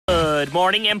Good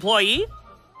morning, employee.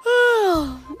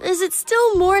 Is it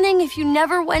still morning if you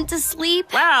never went to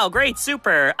sleep? Wow, great,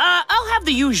 super. I'll have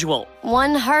the usual.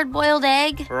 1 hard-boiled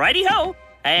egg? Righty-ho.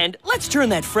 And let's turn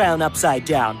that frown upside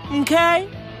down, okay?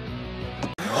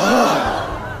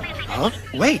 Huh?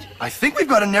 Wait, I think we've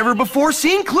got a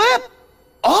never-before-seen clip!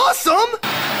 Awesome!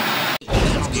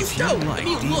 If you like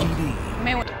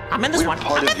DVD, I'm in this one.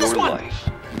 I'm in this one.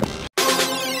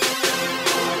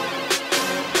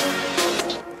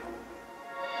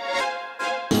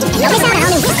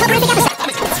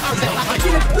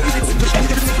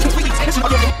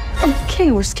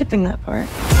 Okay, we're skipping that part.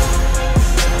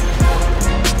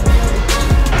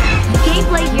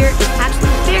 Gameplay here is actually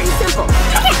very simple.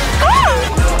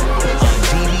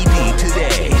 DVD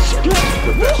today.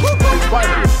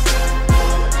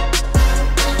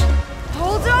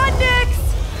 Hold on, Nix!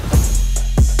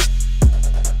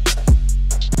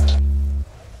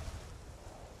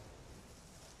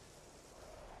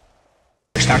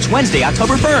 Starts Wednesday,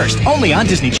 October 1st, only on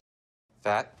Disney.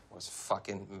 That was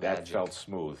fucking magic. That felt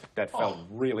smooth. That felt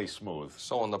really smooth.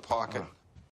 So in the pocket.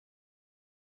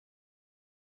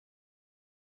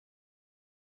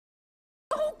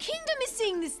 The whole kingdom is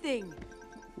seeing this thing.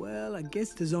 Well, I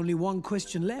guess there's only one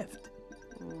question left.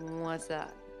 What's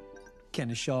that?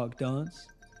 Can a shark dance?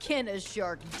 Can a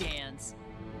shark dance?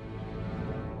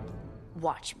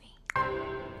 Watch me.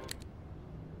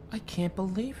 I can't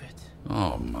believe it.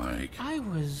 Oh, Mike. I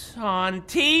was on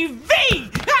TV!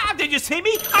 Ah, did you see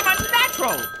me? I'm a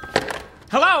natural!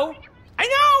 Hello? I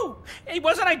know! Hey,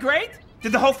 wasn't I great?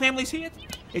 Did the whole family see it?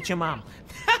 It's your mom.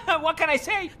 What can I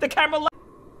say? The camera...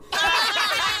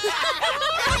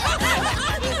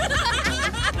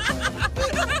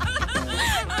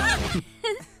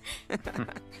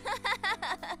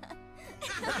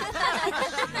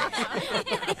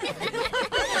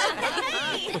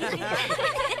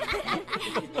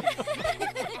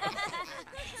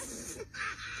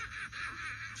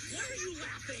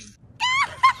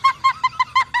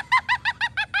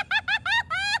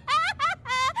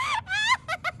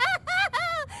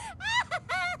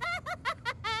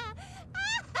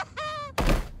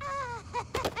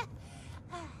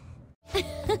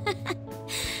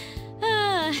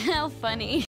 How funny.